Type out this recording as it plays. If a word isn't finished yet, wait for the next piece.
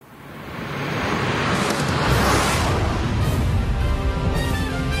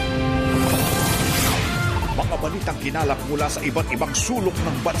ginalak mula sa iba't ibang sulok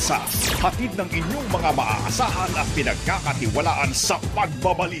ng bansa. Hatid ng inyong mga maaasahan at pinagkakatiwalaan sa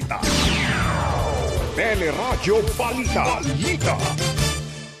pagbabalita. Teleradyo Balita. Balita.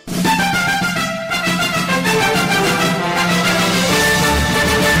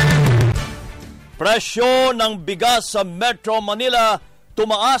 Presyo ng bigas sa Metro Manila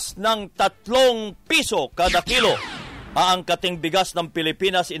tumaas ng 3 piso kada kilo. Aangkating bigas ng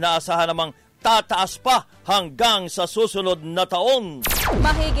Pilipinas inaasahan namang tataas pa hanggang sa susunod na taon.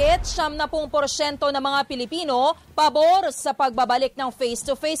 Mahigit 70% ng mga Pilipino pabor sa pagbabalik ng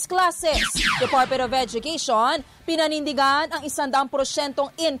face-to-face classes. Department of Education, pinanindigan ang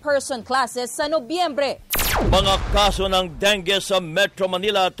 100% in-person classes sa Nobyembre. Mga kaso ng dengue sa Metro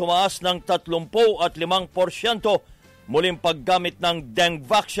Manila tumaas ng 35%. Muling paggamit ng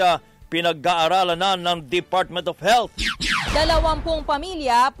Dengvaxia, pinag-aaralan na ng Department of Health. 20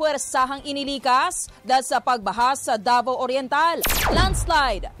 pamilya puwersahang inilikas dahil sa pagbaha sa Davao Oriental.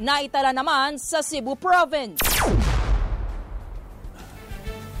 Landslide na itala naman sa Cebu Province.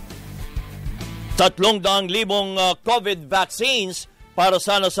 300,000 COVID vaccines para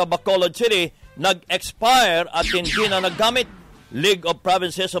sana sa Bacolod City nag-expire at hindi na naggamit. League of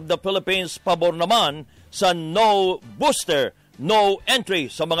Provinces of the Philippines pabor naman sa no booster, no entry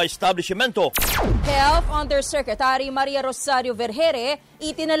sa mga establishmento. Health Undersecretary Maria Rosario Vergere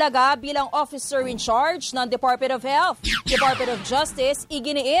itinalaga bilang officer in charge ng Department of Health. Department of Justice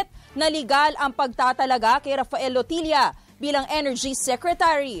iginiit na legal ang pagtatalaga kay Rafael Lotilla bilang Energy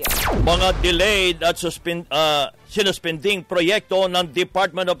Secretary. Mga delayed at sinuspending proyekto ng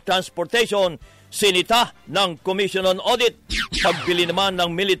Department of Transportation sinita ng Commission on Audit. Pagbili naman ng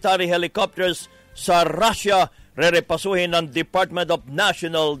military helicopters sa Russia, rerepasuhin ng Department of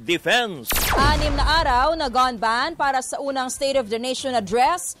National Defense. 6 na araw na gun ban para sa unang State of the Nation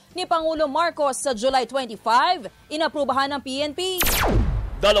address ni Pangulo Marcos sa July 25, inaprubahan ng PNP.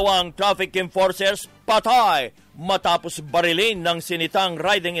 2 traffic enforcers patay matapos barilin ng sinitang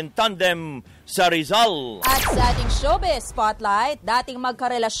riding in tandem sa Rizal. At sa ating showbiz spotlight, dating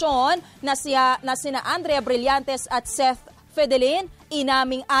magkarelasyon na sina Andrea Brillantes at Seth Fedelin,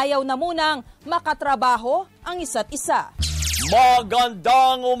 inaming ayaw na munang makatrabaho ang isa't isa.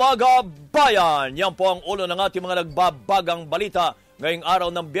 Magandang umaga, bayan! Yan po ang ulo ng ating mga nagbabagang balita ngayong araw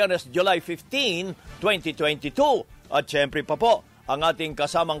ng Biyernes, July 15, 2022. At syempre pa po, ang ating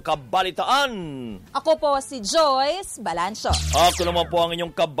kasamang kabalitaan. Ako po si Joyce Balancio. Ako naman po ang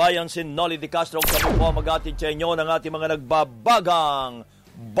inyong kabayan, si Nolly De Castro. Kami po mag-atid sa inyo ng ating mga nagbabagang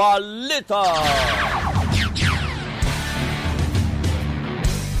balita.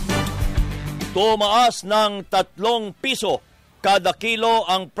 Tumaas ng 3 piso kada kilo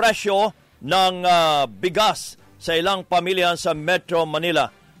ang presyo ng bigas sa ilang pamilya sa Metro Manila.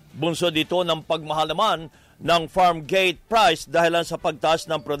 Bunso dito ng pagmahal naman ng farm gate price dahil sa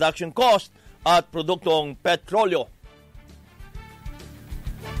pagtaas ng production cost at produktong petrolyo.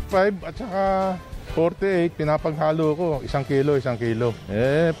 5 at saka 48 pinapaghalo ko, 1 kilo.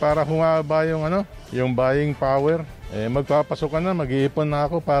 Para humaba yung buying power. Magpapasok na, mag-iipon na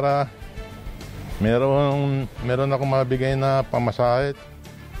ako para meron akong mabigay na pamasahe.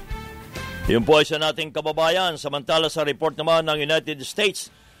 Yun po ay sa nating kababayan. Samantala sa report naman ng United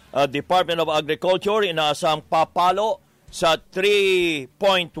States Department of Agriculture, inaasang papalo sa 3.1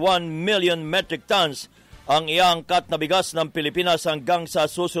 million metric tons ang iangkat na bigas ng Pilipinas hanggang sa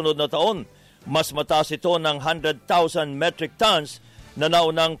susunod na taon. Mas mataas ito ng 100,000 metric tons na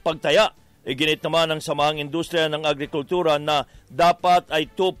naunang pagtaya. Iginit naman ng Samahang Industriya ng Agrikultura na dapat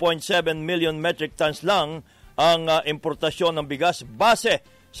ay 2.7 million metric tons lang ang importasyon ng bigas base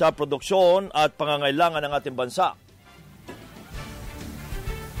sa produksyon at pangangailangan ng ating bansa.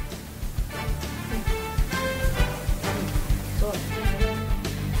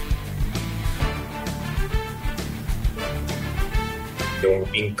 Yung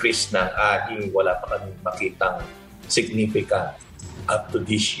increase ng ahing, wala pa kami makitang significant up to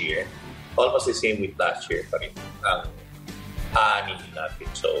this year. Almost the same with last year pa rin ang ani natin.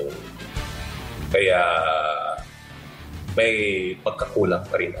 So, kaya may pagkakulang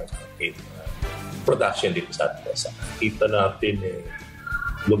pa rin ang ating production dito sa atin. Kita natin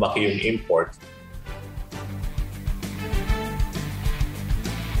lumaki yung import.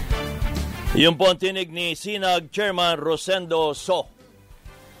 Yung po ang tinig ni Sinag Chairman Rosendo So.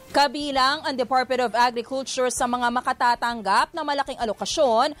 Kabilang ang Department of Agriculture sa mga makatatanggap na malaking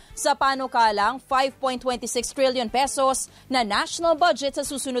alokasyon sa panukalang 5.26 trillion pesos na national budget sa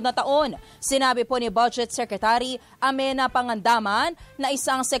susunod na taon. Sinabi po ni Budget Secretary Amena Pangandaman na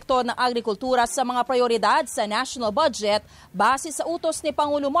isang sektor ng agrikultura sa mga prioridad sa national budget base sa utos ni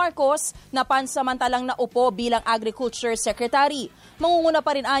Pangulo Marcos na pansamantalang naupo bilang Agriculture Secretary. Mangunguna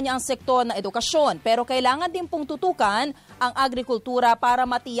pa rin anya ang sektor ng edukasyon pero kailangan din pong tutukan ang agrikultura para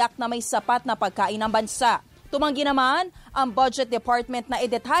matiyak na may sapat na pagkain ng bansa. Tumanggi naman ang Budget Department na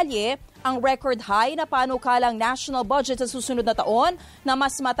idetalye ang record high na panukalang national budget sa susunod na taon na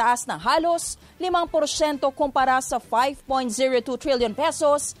mas mataas ng halos 5% kumpara sa 5.02 trillion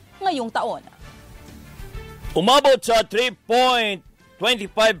pesos ngayong taon. Umabot sa 3.25%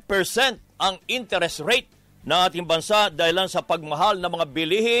 ang interest rate ng ating bansa dahil sa pagmahal ng mga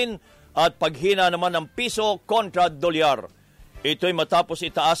bilihin at paghina naman ng piso kontra dolyar. Ito'y matapos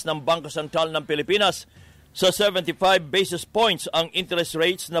itaas ng Bangko Sentral ng Pilipinas sa 75 basis points ang interest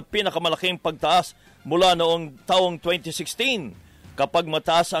rates na pinakamalaking pagtaas mula noong taong 2016. Kapag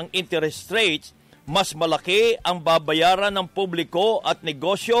mataas ang interest rates, mas malaki ang babayaran ng publiko at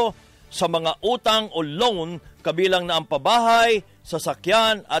negosyo sa mga utang o loan kabilang na ang pabahay,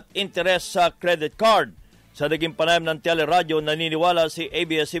 sasakyan at interest sa credit card. Sa naging panayam ng teleradyo, naniniwala si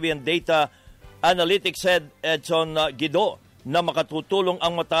ABS-CBN Data Analytics Head Edson Guido na makatutulong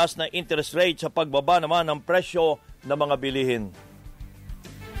ang mataas na interest rate sa pagbaba naman ng presyo ng mga bilihin.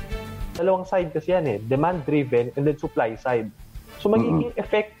 Dalawang side kasi yan demand-driven and then supply side. So magiging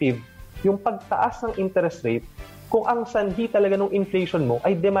effective yung pagtaas ng interest rate kung ang sanhi talaga ng inflation mo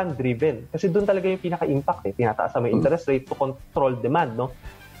ay demand-driven. Kasi doon talaga yung pinaka-impact tinataas mo yung interest rate to control demand, no?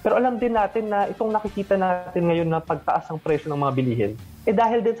 Pero alam din natin na itong nakikita natin ngayon na pagtaas ng presyo ng mga bilihin,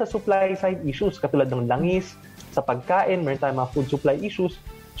 dahil din sa supply side issues katulad ng langis, sa pagkain, meron tayong mga food supply issues.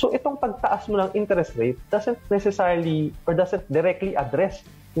 So itong pagtaas mo ng interest rate doesn't necessarily or doesn't directly address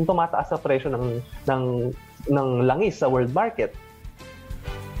yung tumataas na presyo ng langis sa world market.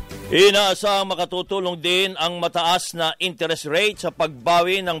 Inaasahang makatutulong din ang mataas na interest rate sa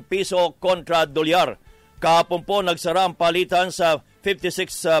pagbawi ng piso kontra dolyar. Kahapon po nagsara ang palitan sa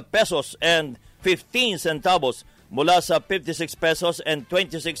 56 pesos and 15 centavos mula sa 56 pesos and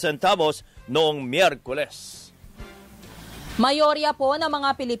 26 centavos noong Miyerkules. Mayorya po ng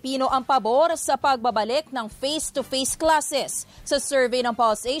mga Pilipino ang pabor sa pagbabalik ng face-to-face classes. Sa survey ng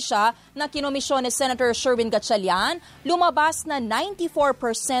Pulse Asia na kinomisyon ni Senator Sherwin Gatchalian, lumabas na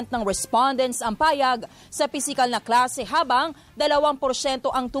 94% ng respondents ang payag sa pisikal na klase habang 2%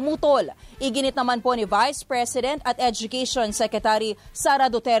 ang tumutol. Iginit naman po ni Vice President at Education Secretary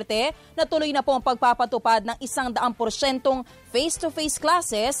Sara Duterte na tuloy na po ang pagpapatupad ng 100% face-to-face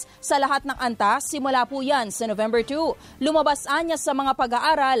classes sa lahat ng antas simula po yan sa November 2. Lumabas anya sa mga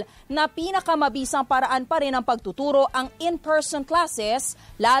pag-aaral na pinakamabisang paraan pa rin ang pagtuturo ang in-person classes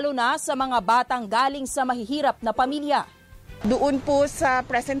lalo na sa mga batang galing sa mahihirap na pamilya. Doon po sa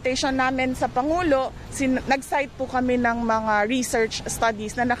presentation namin sa Pangulo, nag-cite po kami ng mga research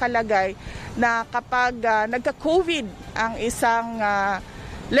studies na nakalagay na kapag nagka-COVID ang isang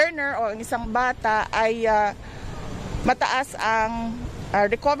learner o ang isang bata ay mataas ang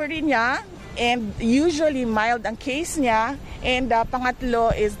recovery niya and usually mild ang case niya. And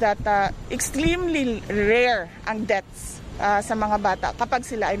pangatlo is that extremely rare ang deaths sa mga bata kapag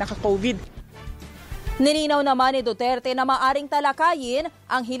sila ay naka-COVID. Nilinaw naman ni Duterte na maaring talakayin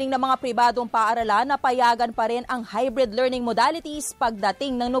ang hiling ng mga pribadong paaralan na payagan pa rin ang hybrid learning modalities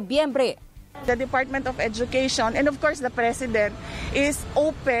pagdating ng Nobyembre. The Department of Education and of course the President is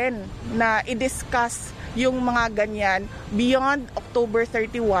open na i-discuss yung mga ganyan beyond October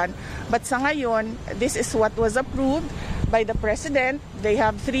 31. But sa ngayon, this is what was approved by the President. They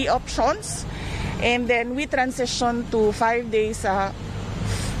have 3 options and then we transition to 5 days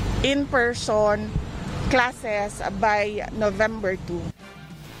in-person classes by November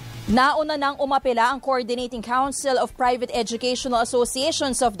 2. Nauna nang umapela ang Coordinating Council of Private Educational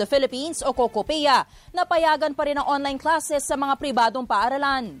Associations of the Philippines o COCOPEA na payagan pa rin ang online classes sa mga pribadong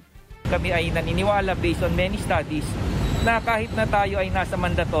paaralan. Kami ay naniniwala based on many studies na kahit na tayo ay nasa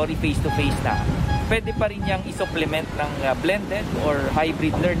mandatory face-to-face na, pwede pa rin niyang isupplement ng blended or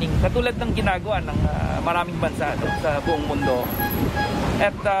hybrid learning katulad ng ginagawa ng maraming bansa sa buong mundo.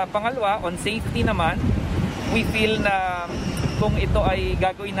 At pangalawa, on safety naman, we feel na kung ito ay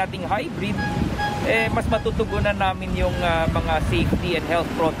gagawin nating hybrid, mas matutugunan namin yung mga safety and health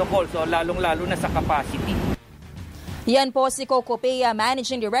protocols, so lalong-lalo na sa capacity. Yan po si COCOPEA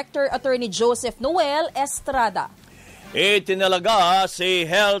Managing Director Attorney Joseph Noel Estrada. Itinalaga si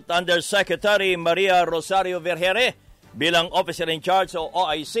Health Undersecretary Maria Rosario Vergere bilang Officer in Charge o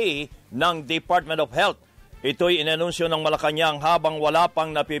OIC ng Department of Health. Ito'y inanunsyo ng Malacanang habang wala pang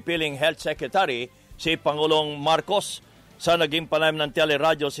napipiling Health Secretary si Pangulong Marcos. Sa naging panayam ng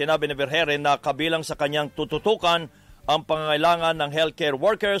teleradyo, sinabi ni Vergere na kabilang sa kanyang tututukan ang pangangailangan ng healthcare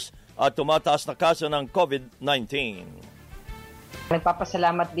workers at tumataas na kaso ng COVID-19.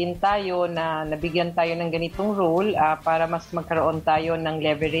 Nagpapasalamat din tayo na nabigyan tayo ng ganitong role para mas magkaroon tayo ng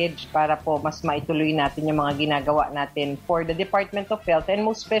leverage para po mas maituloy natin yung mga ginagawa natin for the Department of Health and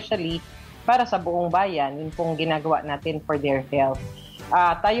most especially para sa buong bayan, yun pong ginagawa natin for their health.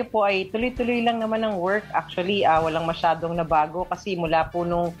 Tayo po ay tuloy-tuloy lang naman ng work. Actually, walang masyadong nabago kasi mula po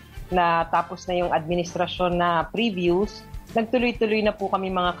nung natapos na yung administrasyon na previous, nagtuloy-tuloy na po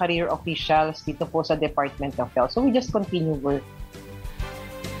kami mga career officials dito po sa Department of Health. So we just continue work.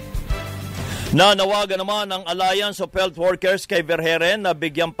 Nanawagan naman ang Alliance of Health Workers kay Vergere na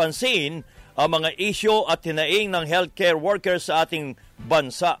bigyang pansin ang mga isyu at hinaing ng healthcare workers sa ating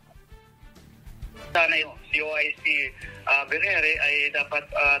bansa. Sana yung COIC Vergere ay dapat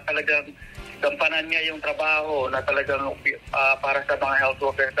talagang gampanan niya yung trabaho na talagang para sa mga health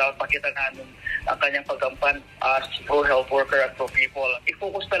workers. Dapat makita namin ang kanyang paggampan pro health worker at pro people.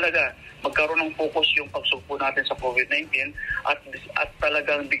 I-focus talaga, magkaroon ng focus yung pagsugpo natin sa COVID-19 at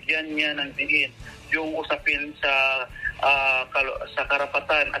talagang bigyan niya ng diin yung usapin sa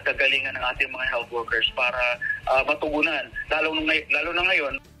karapatan at kagalingan ng ating mga health workers para matugunan. Lalo na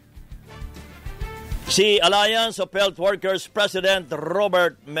ngayon. Si Alliance of Health Workers President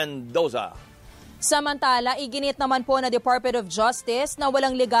Robert Mendoza. Samantala, iginit naman po na Department of Justice na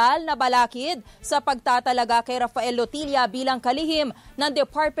walang legal na balakid sa pagtatalaga kay Rafael Lotilla bilang kalihim ng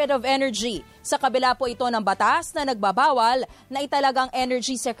Department of Energy. Sa kabila po ito ng batas na nagbabawal na italagang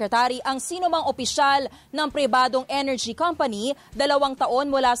Energy Secretary ang sinumang opisyal ng pribadong energy company 2 taon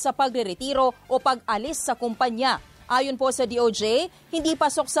mula sa pagreretiro o pag-alis sa kumpanya. Ayon po sa DOJ, hindi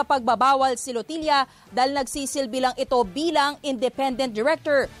pasok sa pagbabawal si Lotilla dahil nagsisilbi lang ito bilang independent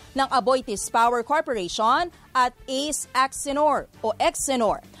director ng Aboitiz Power Corporation at Ace Axenor o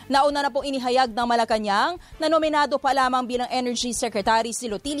Exenor. Nauna na pong inihayag ng Malacanang na nominado pa lamang bilang Energy Secretary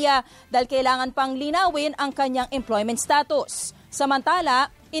si Lotilla dahil kailangan pang linawin ang kanyang employment status.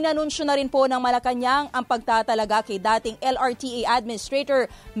 Samantala, inanunsyo na rin po ng Malacanang ang pagtatalaga kay dating LRTA Administrator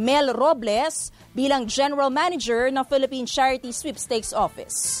Mel Robles bilang General Manager ng Philippine Charity Sweepstakes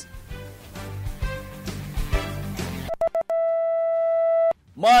Office.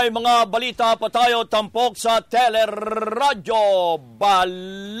 May mga balita pa tayo tampok sa teleradyo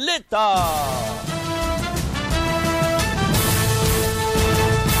Balita.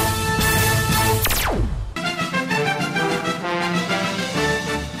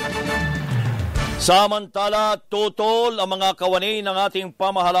 Samantala, tutol ang mga kawani ng ating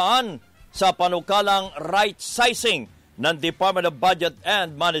pamahalaan sa panukalang right-sizing ng Department of Budget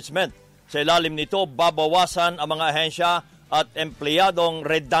and Management. Sa ilalim nito, babawasan ang mga ahensya at empleyadong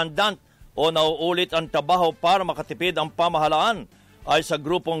redundant o nauulit ang trabaho para makatipid ang pamahalaan. Ay sa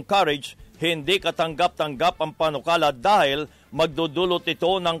grupong Courage, hindi katanggap-tanggap ang panukala dahil magdudulot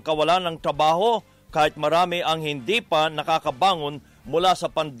ito ng kawalan ng trabaho kahit marami ang hindi pa nakakabangon mula sa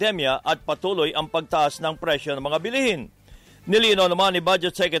pandemya at patuloy ang pagtaas ng presyo ng mga bilihin. Nilinaw naman ni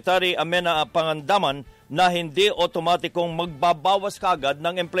Budget Secretary Amena Pangandaman na hindi otomatikong magbabawas kagad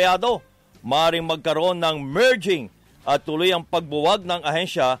ng empleyado. Maaaring magkaroon ng merging at tuloy ang pagbuwag ng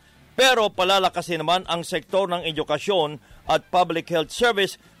ahensya pero palalakasin naman ang sektor ng edukasyon at public health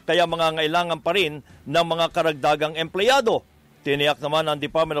service kaya mangangailangan pa rin ng mga karagdagang empleyado. Tiniyak naman ng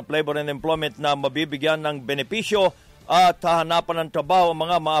Department of Labor and Employment na mabibigyan ng benepisyo at hahanapan ng trabaho ang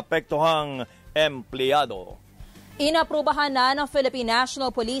mga maapektuhang empleyado. Inaprubahan na ng Philippine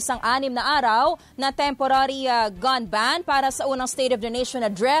National Police ang 6 na araw na temporary gun ban para sa unang State of the Nation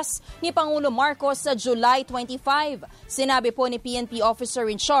address ni Pangulo Marcos sa July 25. Sinabi po ni PNP Officer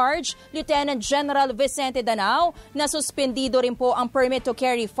in Charge, Lieutenant General Vicente Danao, na suspendido rin po ang permit to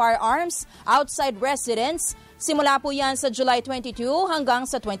carry firearms outside residence. Simula po yan sa July 22 hanggang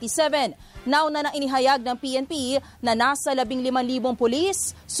sa 27. Nauna na inihayag ng PNP na nasa 15,000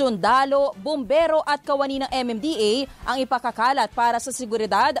 pulis, sundalo, bumbero at kawani ng MMDA ang ipakakalat para sa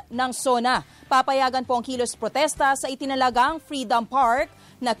seguridad ng SONA. Papayagan po ang kilos protesta sa itinalagang Freedom Park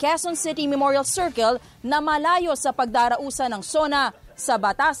na Quezon City Memorial Circle na malayo sa pagdarausan ng SONA sa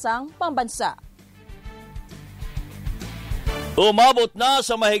batasang pambansa. Umabot na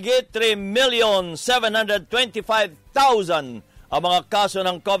sa mahigit 3,725,000 ang mga kaso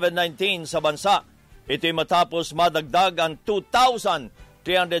ng COVID-19 sa bansa. Ito'y matapos madagdag ang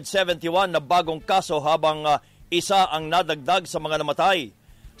 2,371 na bagong kaso habang isa ang nadagdag sa mga namatay.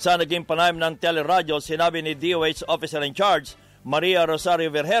 Sa naging panayam ng teleradyo, sinabi ni DOH Officer in Charge, Maria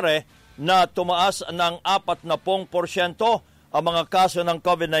Rosario Vergere, na tumaas ng 40% ang mga kaso ng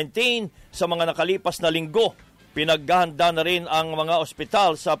COVID-19 sa mga nakalipas na linggo. Pinaghahanda na rin ang mga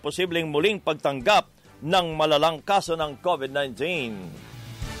ospital sa posibleng muling pagtanggap ng malalang kaso ng COVID-19.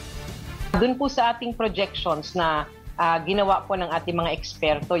 Doon po sa ating projections na ginawa po ng ating mga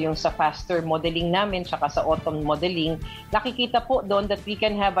eksperto, yung sa faster modeling namin tsaka sa autumn modeling, nakikita po doon that we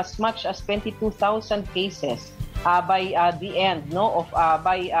can have as much as 22,000 cases by the end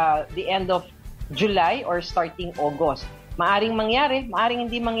of July or starting August. Maaring mangyari, maaring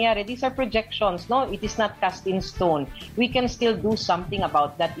hindi mangyari. These are projections, no? It is not cast in stone. We can still do something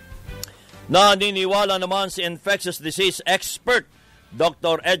about that. Naniniwala naman si infectious disease expert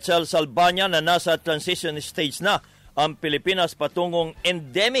Dr. Edsel Salbanya na nasa transition stage na ang Pilipinas patungong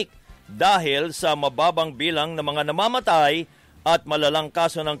endemic dahil sa mababang bilang ng mga namamatay at malalang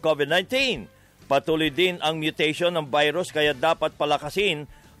kaso ng COVID-19. Patuloy din ang mutation ng virus kaya dapat palakasin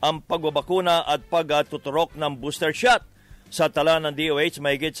ang pagbabakuna at pagtuturok ng booster shot. Sa tala ng DOH,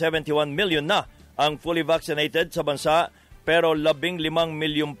 mahigit 71 million na ang fully vaccinated sa bansa pero 15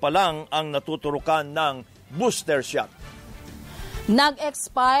 milyon pa lang ang natuturukan ng booster shot.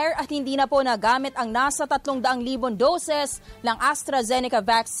 Nag-expire at hindi na po nagamit ang nasa 300,000 doses ng AstraZeneca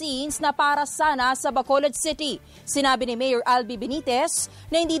vaccines na para sana sa Bacolod City. Sinabi ni Mayor Albi Benitez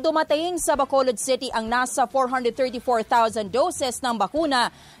na hindi dumating sa Bacolod City ang nasa 434,000 doses ng bakuna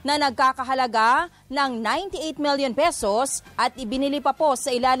na nagkakahalaga ng 98 million pesos at ibinili pa po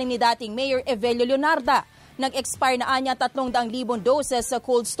sa ilalim ni dating Mayor Evelio Leonarda. Nag-expire na anya 300,000 doses sa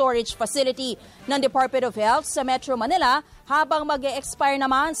cold storage facility ng Department of Health sa Metro Manila habang mag-e-expire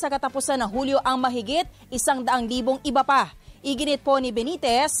naman sa katapusan ng Hulyo ang mahigit 100,000 iba pa. Iginit po ni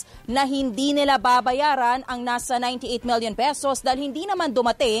Benitez na hindi nila babayaran ang nasa 98 million pesos dahil hindi naman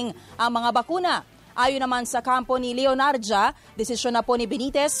dumating ang mga bakuna. Ayon naman sa kampo ni Leonardia, desisyon na po ni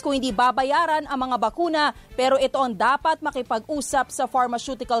Benitez kung hindi babayaran ang mga bakuna pero ito ang dapat makipag-usap sa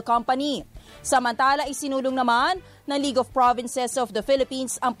pharmaceutical company. Samantala, isinulong naman ng League of Provinces of the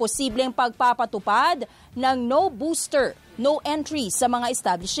Philippines ang posibleng pagpapatupad ng no booster, no entry sa mga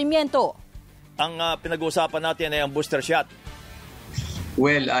establishmento. Ang pinag-uusapan natin ay ang booster shot.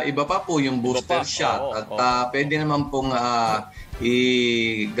 Well, iba pa po yung booster shot at pwede naman pong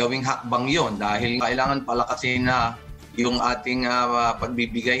gawing hakbang yon dahil kailangan palakasin na yung ating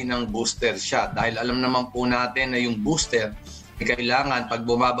pagbibigay ng booster shot dahil alam naman po natin na yung booster kailangan pag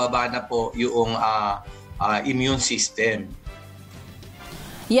bumababa na po yung immune system.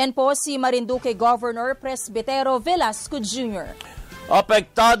 Yan po si Marinduque Governor Presbitero Velasco Jr.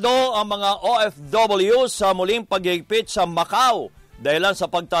 Apektado ang mga OFW sa muling paghigpit sa Macau dahilan sa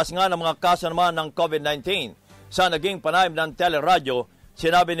pagtaas nga ng mga kaso naman ng COVID-19. Sa naging panayam ng teleradyo,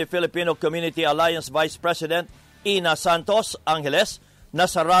 sinabi ni Filipino Community Alliance Vice President Ina Santos Angeles na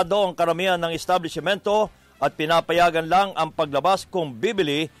sarado ang karamihan ng establishmento at pinapayagan lang ang paglabas kung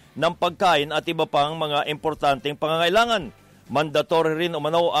bibili ng pagkain at iba pang mga importanteng pangangailangan. Mandatory rin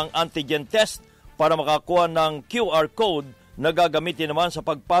umano ang antigen test para makakuha ng QR code na gagamitin naman sa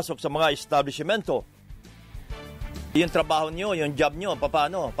pagpasok sa mga establishmento. Yung trabaho nyo, yung job nyo,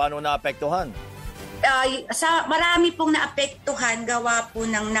 paano naapektuhan? Marami pong naapektuhan gawa po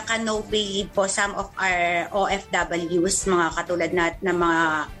ng naka-no pay po some of our OFWs, mga katulad na mga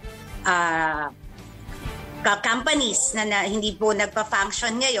companies na hindi po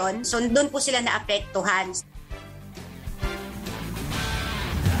nagpa-function ngayon. So doon po sila naapektuhan.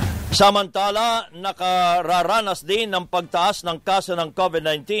 Samantala, nakararanas din ng pagtaas ng kaso ng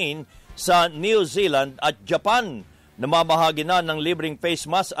COVID-19 sa New Zealand at Japan. Namamahagi na ng libreng face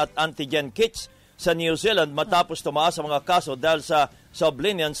mask at antigen kits sa New Zealand matapos tumaas ang mga kaso dahil sa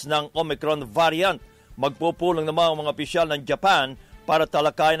subliniance ng Omicron variant. Magpupulong naman ang mga opisyal ng Japan para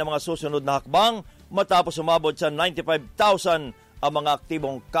talakayin ang mga susunod na hakbang matapos umabot sa 95,000 ang mga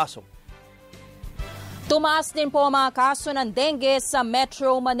aktibong kaso. Tumaas din po ang mga kaso ng dengue sa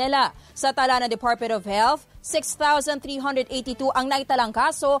Metro Manila. Sa tala ng Department of Health, 6,382 ang naitalang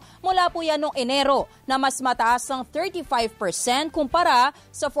kaso mula po yan noong Enero na mas mataas ng 35% kumpara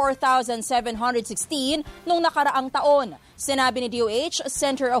sa 4,716 noong nakaraang taon. Sinabi ni DOH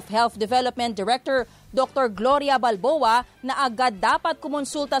Center of Health Development Director Dr. Gloria Balboa na agad dapat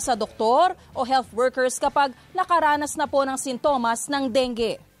kumonsulta sa doktor o health workers kapag nakaranas na po ng sintomas ng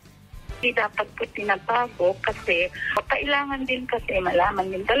dengue. Hindi dapat po tinabago kasi kailangan din kasi malaman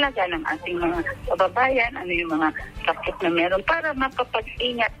din talaga ng ating mga kababayan ano yung mga sakit na meron para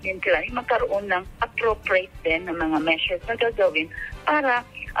makapag-ingat din sila, magkaroon ng appropriate din ng mga measures na gagawin para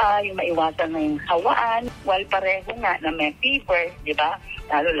yung maiwasan na yung hawaan while pareho nga na may fever, di ba?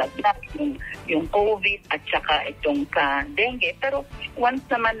 lalo lagnat, yung COVID at saka itong dengue. Pero once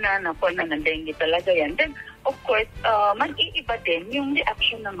naman na nakuha na ng dengue talaga yan, then of course, mag-iiba din yung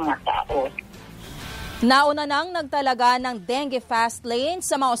reaction ng mga tao. Nauna nang nagtalaga ng dengue fast lane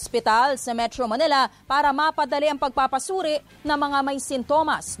sa mga ospital sa Metro Manila para mapadali ang pagpapasuri ng mga may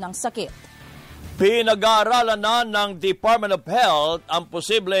sintomas ng sakit. Pinag-aaralan na ng Department of Health ang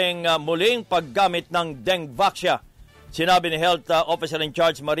posibleng muling paggamit ng Dengvaxia. Sinabi ni Health Officer in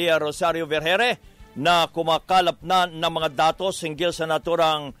Charge Maria Rosario Vergere na kumakalap na ng mga datos hinggil sa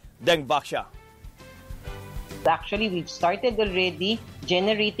naturang Dengvaxia. Actually, we've started already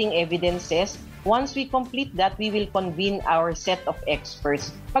generating evidences. Once we complete that, we will convene our set of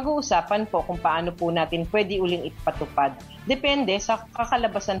experts. Pag-uusapan po kung paano po natin pwede uling ipatupad. Depende sa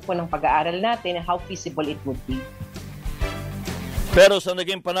kakalabasan po ng pag-aaral natin how feasible it would be. Pero sa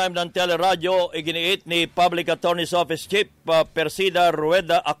naging panayam ng teleradyo, iginiit ni Public Attorney's Office Chief Persida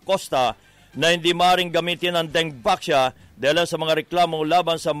Rueda Acosta na hindi maaaring gamitin ang Dengvaxia dahil sa mga reklamo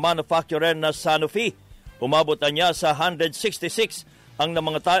laban sa manufacturer na Sanofi. Umabot niya sa 166 ang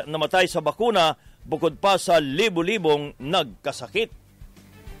namatay sa bakuna bukod pa sa libu-libong nagkasakit.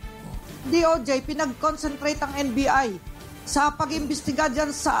 DOJ, pinag-concentrate ang NBI sa pag-imbestiga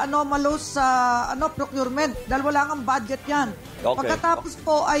dyan sa anomalous procurement dahil wala ang budget yan. Okay. Pagkatapos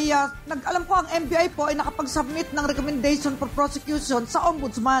po ay, alam ko ang NBI po ay nakapag-submit ng recommendation for prosecution sa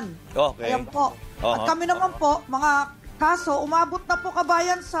Ombudsman. Okay. Ayan po. At kami naman po, mga kaso, umabot na po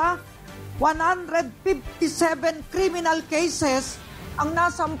kabayan sa 157 criminal cases ang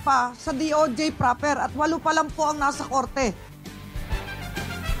nasampa sa DOJ proper at 8 pa lang po ang nasa korte.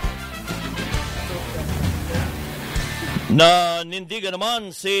 Nanindigan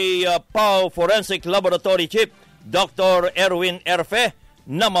naman si PAO Forensic Laboratory Chief Dr. Erwin Erfe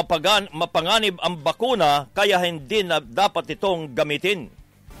na mapanganib ang bakuna kaya hindi na dapat itong gamitin.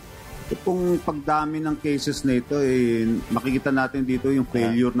 Itong pagdami ng cases na ito, makikita natin dito yung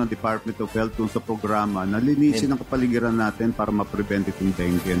failure ng Department of Health sa programa na linisin ang kapaligiran natin para ma-prevent itong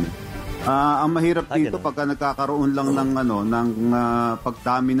dengue. Ang mahirap dito pagka nagkakaroon lang ng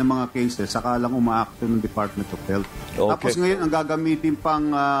pagdami ng mga cases, saka lang umaakto ng Department of Health. Okay. Tapos ngayon ang gagamitin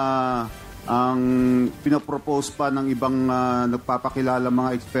pang ang pinapropose pa ng ibang nagpapakilala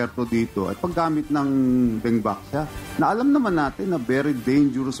mga eksperto dito ay paggamit ng Dengvaxia na alam naman natin na very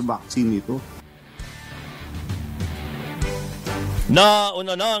dangerous vaccine ito.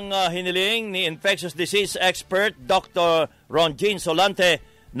 Nauna nang hiniling ni infectious disease expert Dr. Ronjin Solante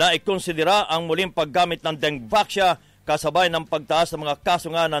na ikonsidera ang muling paggamit ng Dengvaxia kasabay ng pagtaas ng mga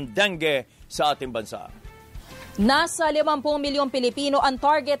kaso nga ng dengue sa ating bansa. Nasa 50 milyong Pilipino ang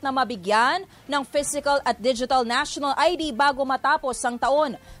target na mabigyan ng physical at digital national ID bago matapos ang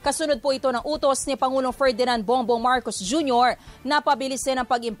taon. Kasunod po ito ng utos ni Pangulong Ferdinand Bongbong Marcos Jr. na pabilisin ang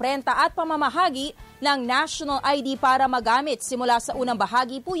pag-imprenta at pamamahagi ng national ID para magamit simula sa unang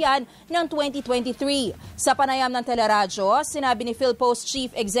bahagi po yan ng 2023. Sa panayam ng teleradyo, sinabi ni PhilPost Chief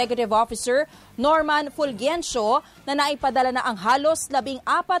Executive Officer Norman Fulgencio na naipadala na ang halos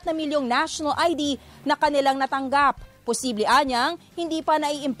 14 na milyong national ID na kanilang natanggap. Posible anyang hindi pa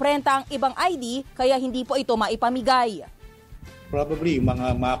naiimprenta ang ibang ID kaya hindi po ito maipamigay. Probably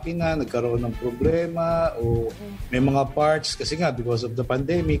mga makina nagkaroon ng problema o may mga parts kasi nga because of the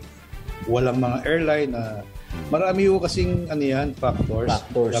pandemic, walang mga airline na marami ho kasing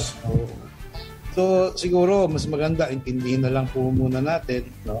factors. So siguro mas maganda intindihin na lang po muna natin,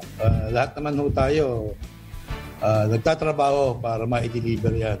 no? Lahat naman ho tayo nagtatrabaho para ma-deliver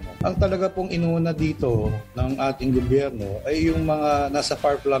yan. Ang talaga pong inuna dito ng ating gobyerno ay yung mga nasa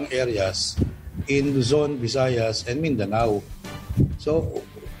far-flung areas in Luzon, Visayas, and Mindanao. So,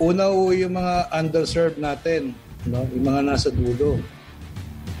 una ho yung mga underserved natin, no? Yung mga nasa dulo.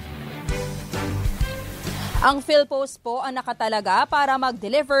 Ang PhilPost po ang nakatalaga para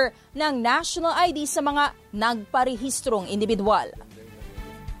mag-deliver ng national ID sa mga nagparehistrong individual.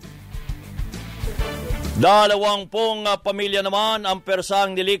 20 pamilya naman ang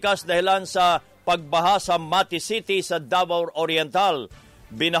persang nilikas dahilan sa pagbaha sa Mati City sa Davao Oriental.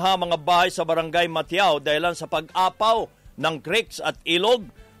 Binaha mga bahay sa barangay Matiao dahilan sa pag-apaw ng creeks at ilog.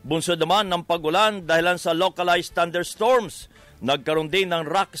 Bunsod naman ng pagulan dahilan sa localized thunderstorms. Nagkaroon din ng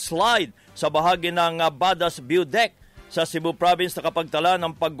rock slide sa bahagi ng Badas View Deck sa Cebu Province na kapagtala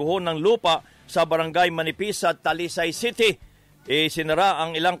ng pagguho ng lupa sa barangay Manipis sa Talisay City. Isinara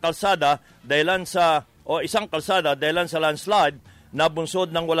ang isang kalsada dahilan sa landslide na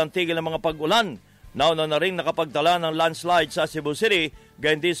bunsod ng walang tigil ng mga pag-ulan. Nauna na rin nakapagtala ng landslide sa Cebu City,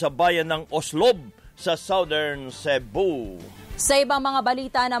 gayon din sa bayan ng Oslob sa Southern Cebu. Sa ibang mga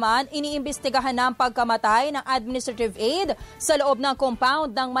balita naman, iniimbestigahan na ang pagkamatay ng administrative aide sa loob ng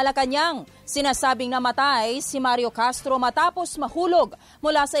compound ng Malacanang. Sinasabing namatay si Mario Castro matapos mahulog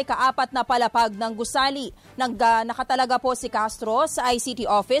mula sa ika-4 na palapag ng gusali. Nakatalaga po si Castro sa ICT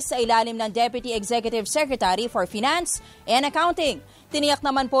office sa ilalim ng Deputy Executive Secretary for Finance and Accounting. Tiniyak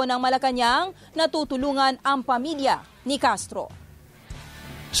naman po ng Malacanang na tutulungan ang pamilya ni Castro.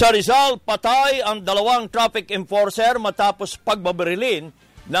 Sa Rizal, patay ang 2 traffic enforcer matapos pagbabarilin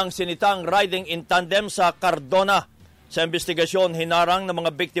ng sinitang riding in tandem sa Cardona. Sa investigasyon, hinarang ng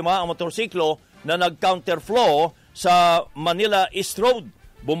mga biktima ang motorsiklo na nag-counterflow sa Manila East Road.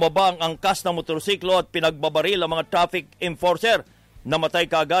 Bumaba ang angkas ng motorsiklo at pinagbabaril ang mga traffic enforcer. Namatay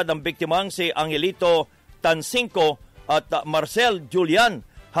kaagad ang biktimang si Angelito Tansinco at Marcel Julian,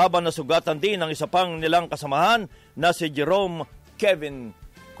 habang nasugatan din ang isa pang nilang kasamahan na si Jerome Kevin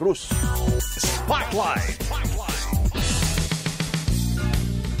Cruz. Spotlight.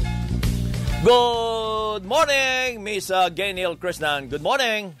 Good morning, Miss Gainiel Krishnan. Good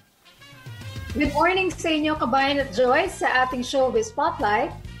morning. Good morning sa inyo, kabayan at Joyce. Sa ating showbiz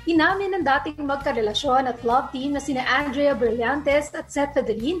spotlight, inamin ng dating magkarelasyon at love team na sina Andrea Brillantes at Seth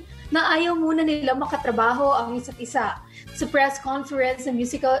Federin na ayaw muna nilang makatrabaho ang isa't isa. Sa press conference ng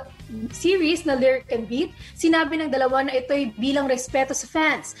musical series na Lyric and Beat, sinabi ng dalawa na ito'y bilang respeto sa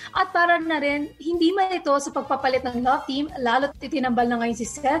fans at para na rin hindi man ito sa pagpapalit ng love team, lalo't itinambal na ngayon si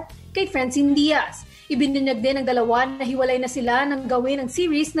Seth kay Francine Diaz. Ibinunyag din ng dalawa na hiwalay na sila ng gawin ang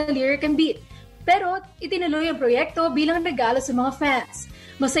series na Lyric and Beat. Pero itinuloy ang proyekto bilang regalo sa mga fans.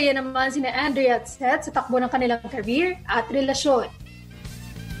 Masaya naman sina Andrea at Seth sa takbo ng kanilang career at relasyon.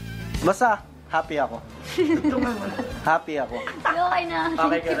 Basta, happy ako. Happy ako. Okay na.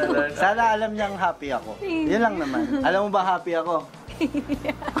 Okay ka na doon. Sana alam niyang happy ako. Yun lang naman. Alam mo ba happy ako?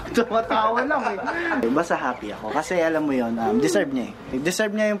 Tumatawa lang eh. Basta happy ako. Kasi alam mo yun, deserve niya eh.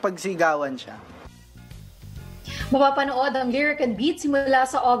 Deserve niya yung pagsigawan siya. Mapapanood ang Lyric and Beat simula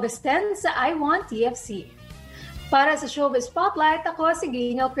sa August 10 sa I Want TFC. Para sa Showbiz Spotlight, ako si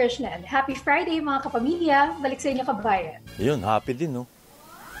Gainiel Krishnan. Happy Friday mga kapamilya. Balik sa inyo kabayan. Yun, happy din, no?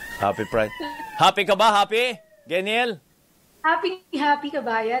 Happy Pride. Happy ka ba? Happy? Gainiel? Happy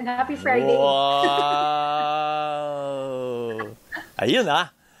kabayan. Happy Friday. Wow! Ayun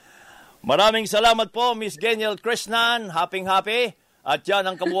Maraming salamat po, Miss Gainiel Krishnan. Happy. At yan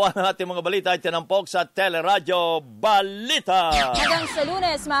ang kabuuan ng ating mga balita at tinampok sa Teleradyo Balita. Hanggang sa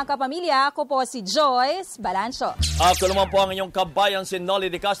Lunes, mga kapamilya, ako po si Joyce Balancio. Ako naman po ang inyong kabayan, si Nolly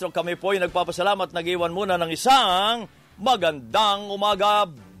De Castro. Kami po ay nagpapasalamat. Nag-iwan muna ng isang magandang umaga,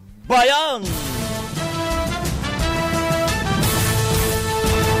 bayan!